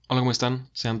Hola, ¿cómo están?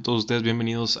 Sean todos ustedes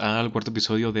bienvenidos al cuarto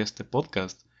episodio de este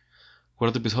podcast.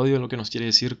 Cuarto episodio, lo que nos quiere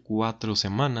decir 4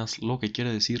 semanas, lo que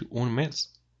quiere decir un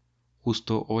mes.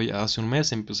 Justo hoy, hace un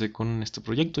mes, empecé con este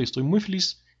proyecto y estoy muy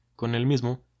feliz con él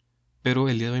mismo, pero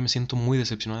el día de hoy me siento muy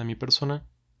decepcionado de mi persona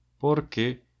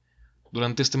porque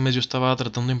durante este mes yo estaba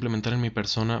tratando de implementar en mi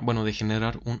persona, bueno, de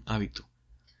generar un hábito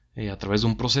a través de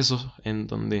un proceso en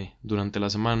donde durante la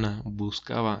semana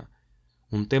buscaba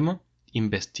un tema,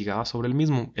 investigaba sobre el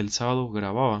mismo. El sábado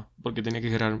grababa, porque tenía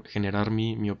que generar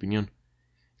mi opinión.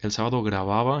 El sábado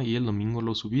grababa y el domingo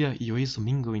lo subía. Y hoy es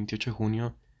domingo 28 de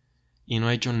junio y no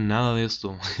he hecho nada de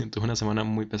esto. Tuve una semana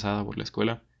muy pesada por la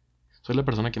escuela. Soy la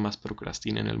persona que más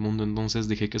procrastina en el mundo, entonces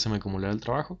dejé que se me acumulara el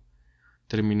trabajo.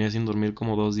 Terminé sin dormir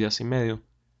como 2 días y medio.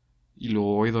 Y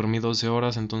luego hoy dormí 12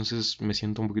 horas, entonces me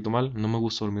siento un poquito mal. No me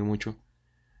gusta dormir mucho.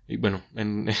 Y bueno,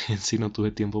 en sí no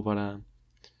tuve tiempo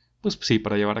pues sí,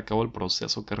 para llevar a cabo el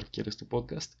proceso que requiere este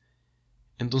podcast.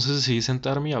 Entonces decidí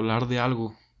sentarme y hablar de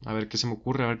algo, a ver qué se me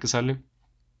ocurre, a ver qué sale,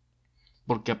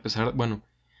 porque a pesar, bueno,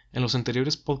 en los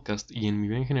anteriores podcasts y en mi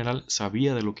vida en general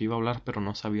sabía de lo que iba a hablar, pero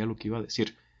no sabía lo que iba a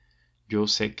decir. Yo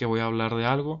sé que voy a hablar de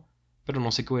algo, pero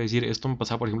no sé qué voy a decir. Esto me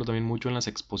pasa, por ejemplo, también mucho en las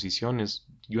exposiciones.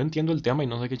 Yo entiendo el tema y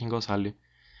no sé qué chingado sale.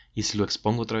 Y si lo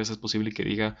expongo otra vez es posible que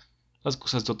diga las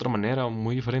cosas de otra manera o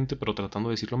muy diferente, pero tratando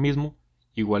de decir lo mismo.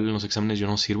 Igual en los exámenes yo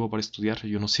no sirvo para estudiar,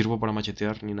 yo no sirvo para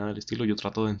machetear ni nada del estilo, yo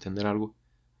trato de entender algo,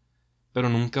 pero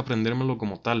nunca aprendérmelo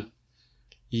como tal.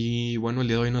 Y bueno, el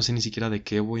día de hoy no sé ni siquiera de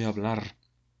qué voy a hablar.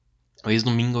 Hoy es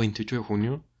domingo 28 de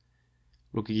junio,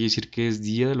 lo que quiere decir que es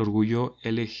Día del Orgullo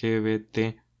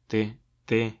LGBTTIQA,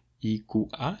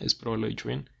 espero haberlo dicho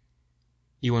bien.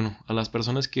 Y bueno, a las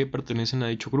personas que pertenecen a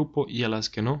dicho grupo y a las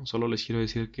que no, solo les quiero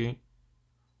decir que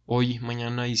hoy,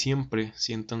 mañana y siempre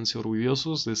siéntanse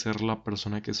orgullosos de ser la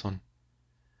persona que son.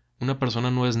 Una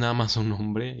persona no es nada más un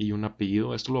nombre y un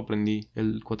apellido. Esto lo aprendí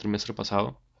el cuatrimestre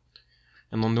pasado,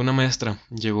 en donde una maestra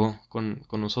llegó con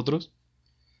nosotros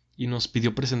y nos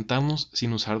pidió presentarnos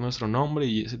sin usar nuestro nombre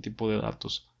y ese tipo de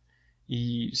datos.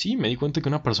 Y sí, me di cuenta que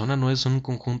una persona no es un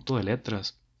conjunto de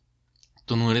letras.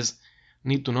 Tú no eres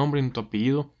ni tu nombre, ni tu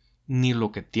apellido, ni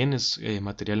lo que tienes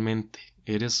materialmente.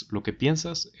 Eres lo que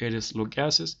piensas, eres lo que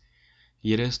haces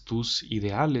y eres tus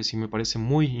ideales. Y me parece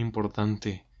muy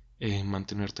importante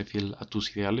mantenerte fiel a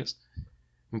tus ideales.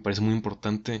 Me parece muy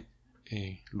importante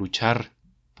luchar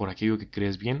por aquello que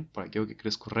crees bien, por aquello que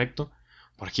crees correcto,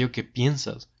 por aquello que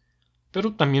piensas.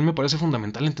 Pero también me parece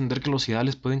fundamental entender que los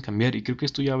ideales pueden cambiar. Y creo que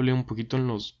esto ya hablé un poquito en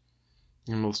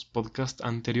los podcasts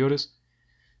anteriores.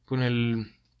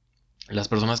 Con las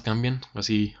personas cambian,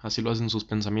 así lo hacen sus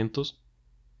pensamientos.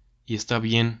 Y está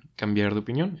bien cambiar de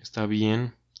opinión, está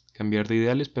bien cambiar de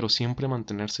ideales, pero siempre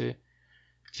mantenerse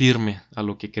firme a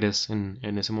lo que crees en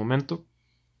ese momento.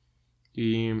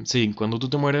 Y sí, cuando tú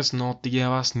te mueres no te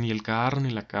llevas ni el carro, ni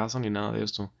la casa, ni nada de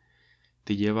esto.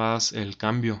 Te llevas el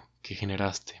cambio que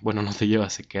generaste. Bueno, no te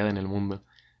llevas, se queda en el mundo.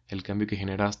 El cambio que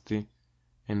generaste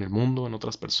en el mundo, en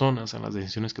otras personas, en las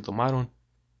decisiones que tomaron.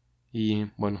 Y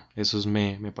bueno,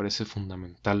 me parece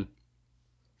fundamental.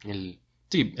 El,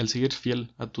 sí, el seguir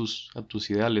fiel a tus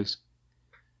ideales.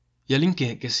 Y alguien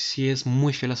que sí es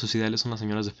muy fiel a sus ideales son las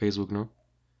señoras de Facebook, ¿no?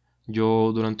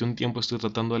 Yo durante un tiempo estoy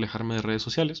tratando de alejarme de redes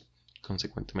sociales,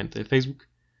 consecuentemente de Facebook.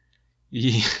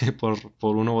 Y por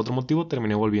uno u otro motivo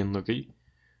terminé volviendo, ¿ok?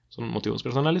 Son motivos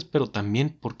personales, pero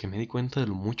también porque me di cuenta de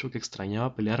lo mucho que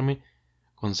extrañaba pelearme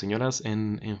con señoras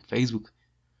en Facebook.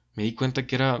 Me di cuenta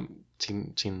que era,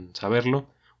 sin saberlo,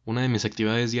 una de mis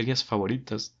actividades diarias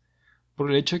favoritas. Por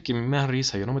el hecho de que a mí me da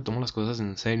risa, yo no me tomo las cosas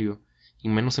en serio. Y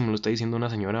menos si me lo está diciendo una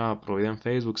señora prohibida en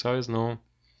Facebook, ¿sabes? No,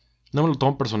 no me lo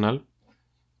tomo personal.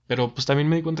 Pero pues también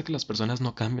me di cuenta que las personas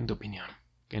no cambian de opinión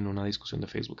en una discusión de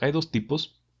Facebook. Hay dos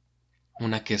tipos.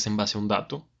 Una que es en base a un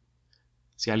dato.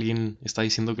 Si alguien está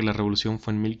diciendo que la revolución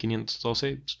fue en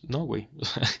 1512, pues, no, güey. O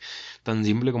sea, tan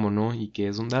simple como no, y que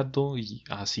es un dato, y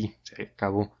así, se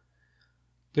acabó.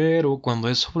 Pero cuando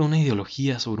es sobre una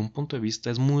ideología, sobre un punto de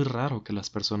vista, es muy raro que las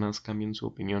personas cambien su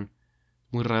opinión.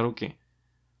 Muy raro que...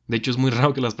 De hecho, es muy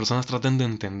raro que las personas traten de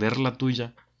entender la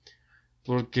tuya.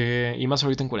 Porque... Y más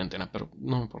ahorita en cuarentena, pero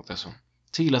no me importa eso.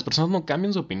 Sí, las personas no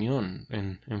cambian su opinión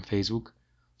en Facebook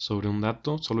sobre un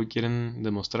dato, solo quieren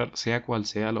demostrar, sea cual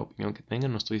sea la opinión que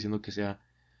tengan. No estoy diciendo que sea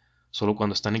solo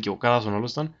cuando están equivocadas o no lo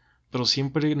están, pero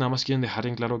siempre nada más quieren dejar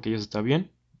en claro que ellas están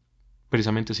bien,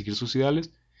 precisamente seguir sus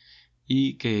ideales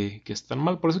y que están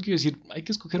mal. Por eso quiero decir, hay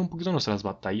que escoger un poquito nuestras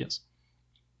batallas.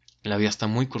 La vida está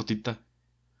muy cortita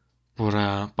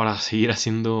para seguir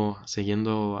haciendo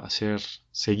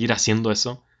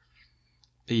eso.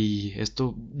 Y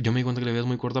esto, yo me di cuenta que la vida es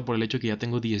muy corta por el hecho de que ya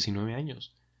tengo 19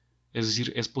 años. Es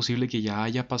decir, es posible que ya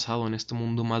haya pasado en este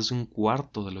mundo más de un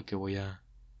cuarto de lo que voy a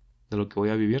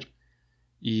vivir.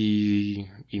 Y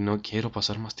no quiero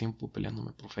pasar más tiempo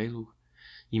peleándome por Facebook.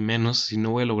 Y menos si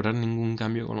no voy a lograr ningún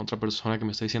cambio con otra persona que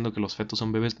me está diciendo que los fetos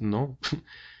son bebés. No.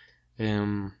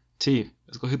 Sí,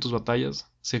 escoge tus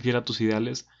batallas, sé fiel a tus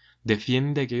ideales,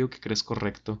 defiende aquello que crees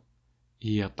correcto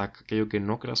y ataca aquello que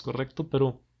no creas correcto,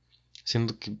 pero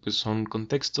siendo que pues, son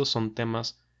contextos, son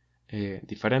temas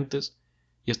diferentes.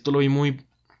 Y esto lo vi muy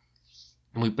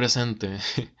presente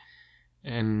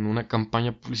en una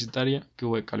campaña publicitaria que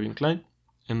hubo de Calvin Klein,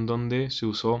 en donde se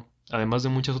usó, además de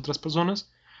muchas otras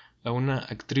personas, a una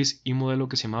actriz y modelo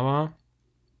que se llamaba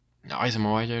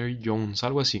Jerry Jones,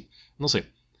 algo así, no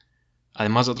sé,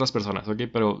 además de otras personas, ¿ok?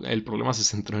 Pero el problema se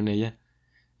centró en ella.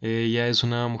 Ella es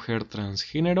una mujer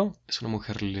transgénero, es una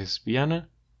mujer lesbiana,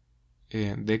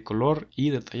 de color y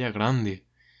de talla grande.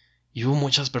 Y hubo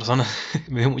muchas personas,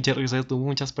 me dio mucha risa esto, hubo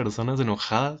muchas personas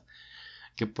enojadas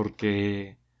que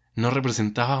porque no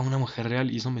representaba a una mujer real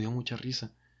y eso me dio mucha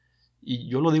risa. Y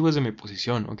yo lo digo desde mi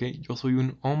posición, ¿ok? Yo soy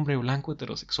un hombre blanco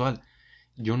heterosexual.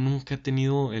 Yo nunca he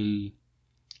tenido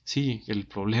sí, el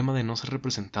problema de no ser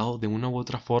representado de una u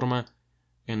otra forma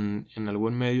en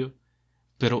algún medio,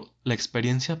 pero la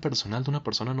experiencia personal de una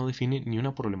persona no define ni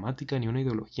una problemática, ni una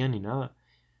ideología, ni nada.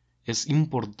 Es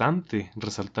importante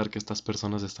resaltar que estas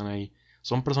personas están ahí.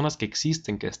 Son personas que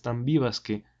existen, que están vivas,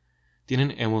 que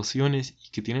tienen emociones y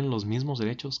que tienen los mismos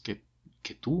derechos que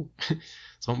tú.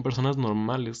 Son personas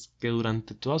normales que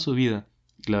durante toda su vida,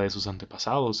 y la de sus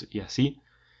antepasados y así,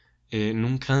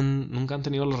 nunca han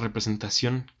tenido la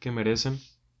representación que merecen,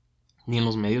 ni en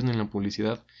los medios ni en la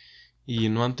publicidad, y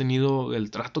no han tenido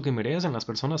el trato que merecen. Las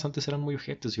personas antes eran muy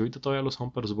ojetes y ahorita todavía lo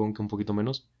son, pero supongo que un poquito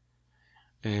menos.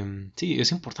 Sí,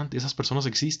 es importante, esas personas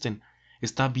existen.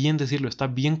 Está bien decirlo, está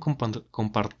bien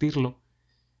compartirlo.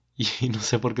 Y no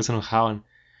sé por qué se enojaban.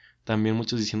 También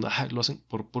muchos diciendo, lo hacen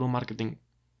por puro marketing.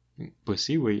 Pues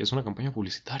sí, güey, es una campaña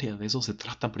publicitaria, de eso se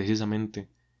trata precisamente.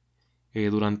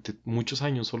 Durante muchos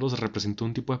años solo se representó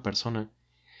un tipo de persona,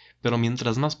 pero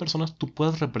mientras más personas tú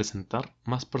puedas representar,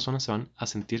 más personas se van a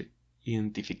sentir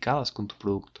identificadas con tu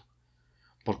producto.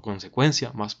 Por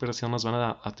consecuencia, más personas van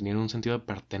a tener un sentido de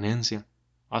pertenencia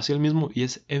hacia el mismo y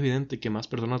es evidente que más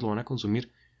personas lo van a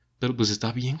consumir. Pero pues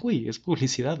está bien, güey, es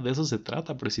publicidad, de eso se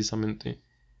trata precisamente.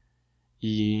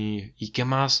 Y qué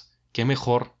más, qué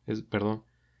mejor, perdón,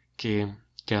 que,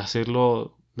 que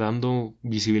hacerlo dando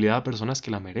visibilidad a personas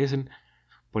que la merecen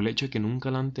por el hecho de que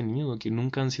nunca la han tenido, que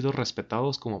nunca han sido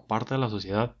respetados como parte de la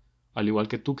sociedad, al igual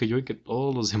que tú, que yo y que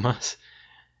todos los demás.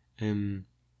 Em,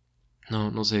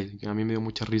 no sé, a mí me dio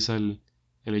mucha risa el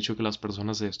hecho de que las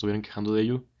personas se estuvieran quejando de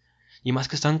ello, y más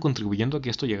que estaban contribuyendo a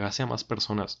que esto llegase a más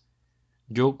personas.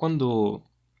 Yo cuando...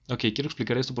 Ok, quiero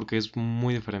explicar esto porque es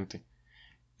muy diferente.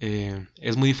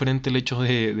 Es muy diferente el hecho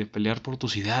de pelear por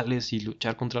tus ideales y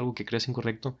luchar contra algo que crees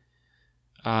incorrecto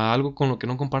a algo con lo que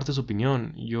no compartes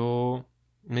opinión. Yo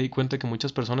me di cuenta que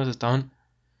muchas personas estaban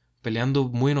peleando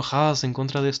muy enojadas en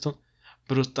contra de esto,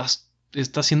 pero estás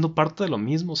siendo parte de lo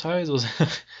mismo, ¿sabes? O sea,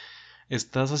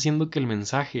 estás haciendo que el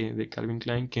mensaje de Calvin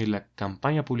Klein, que la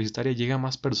campaña publicitaria llegue a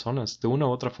más personas de una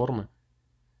u otra forma.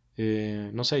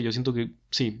 No sé, yo siento que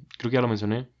sí, creo que ya lo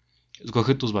mencioné.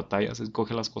 Escoge tus batallas,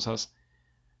 escoge las cosas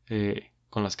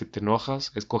con las que te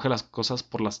enojas, escoge las cosas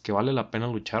por las que vale la pena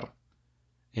luchar,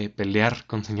 pelear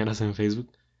con señoras en Facebook,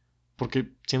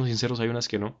 porque siendo sinceros hay unas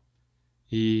que no.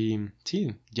 Y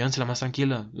sí, llévensela más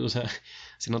tranquila. O sea,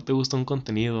 si no te gusta un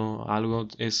contenido, algo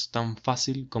es tan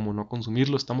fácil como no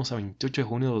consumirlo. Estamos a 28 de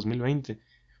junio de 2020.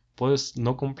 Puedes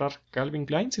no comprar Calvin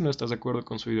Klein si no estás de acuerdo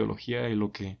con su ideología y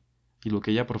lo que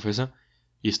ella profesa.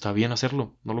 Y está bien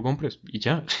hacerlo, no lo compres y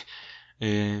ya.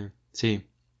 Sí,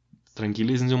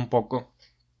 tranquilícense un poco,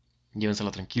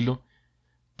 llévensela tranquilo.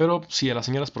 Pero sí, a las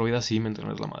señoras prohibidas sí me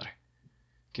entiendes la madre.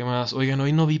 ¿Qué más? Oigan,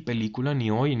 hoy no vi película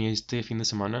ni hoy ni este fin de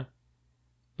semana.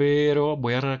 Pero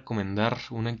voy a recomendar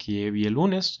una que vi el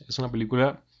lunes. Es una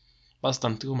película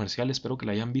bastante comercial, espero que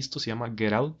la hayan visto. Se llama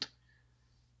Get Out.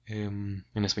 En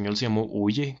español se llamó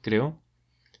Huye, creo.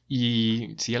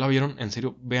 Y si ya la vieron, en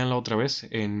serio, véanla otra vez.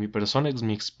 En mi persona, es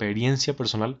mi experiencia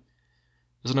personal.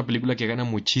 Es una película que gana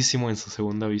muchísimo en su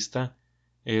segunda vista.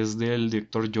 Es del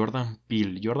director Jordan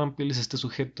Peele. Jordan Peele es este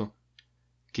sujeto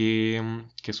que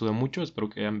suda mucho. Espero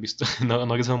que hayan visto. No,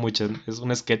 no que suda mucho. Es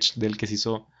un sketch del que se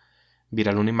hizo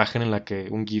viral una imagen en la que,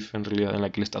 un GIF en realidad, en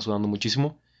la que le está sudando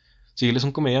muchísimo. Sí, él es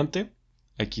un comediante,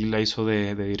 aquí la hizo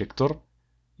de director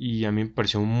y a mí me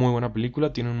pareció muy buena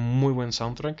película, tiene un muy buen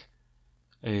soundtrack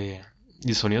eh,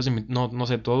 y sonidos de, no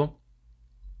sé todo.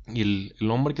 Y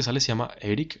el hombre que sale se llama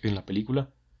Eric en la película.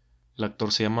 El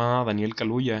actor se llama Daniel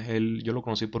Kaluuya. Yo lo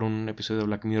conocí por un episodio de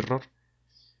Black Mirror.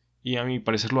 Y a mi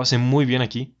parecer lo hace muy bien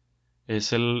aquí.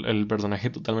 Es el personaje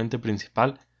totalmente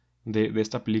principal de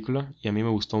esta película. Y a mí me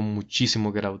gustó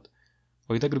muchísimo Get Out.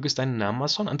 Ahorita creo que está en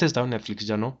Amazon. Antes estaba en Netflix,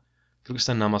 ya no. Creo que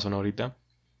está en Amazon ahorita.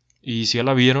 Y si ya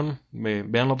la vieron,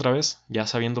 véanla otra vez. Ya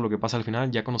sabiendo lo que pasa al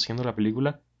final, ya conociendo la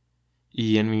película.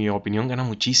 Y en mi opinión gana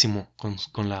muchísimo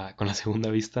con la segunda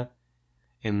vista.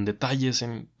 En detalles,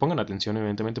 pongan atención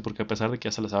evidentemente, porque a pesar de que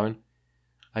ya se la saben,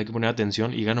 hay que poner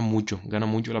atención y gana mucho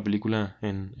la película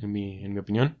en mi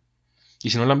opinión. Y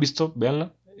si no la han visto,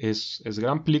 véanla. Es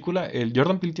gran película. El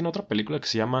Jordan Peele tiene otra película que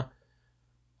se llama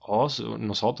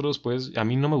Nosotros, pues a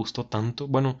mí no me gustó tanto.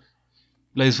 Bueno,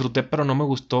 la disfruté, pero no me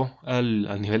gustó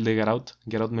al nivel de Get Out.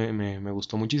 Get Out me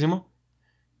gustó muchísimo.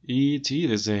 Y sí,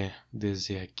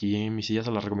 desde aquí en mi silla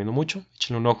se la recomiendo mucho.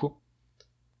 Échenle un ojo.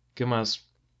 ¿Qué más?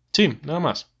 Sí, nada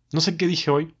más. No sé qué dije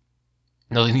hoy.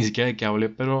 No sé ni siquiera de qué hablé,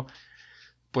 pero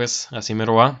pues así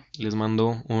mero va. Les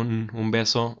mando un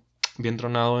beso bien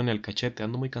tronado en el cachete.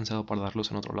 Ando muy cansado para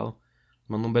darlos en otro lado. Les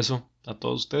mando un beso a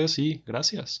todos ustedes y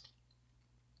gracias.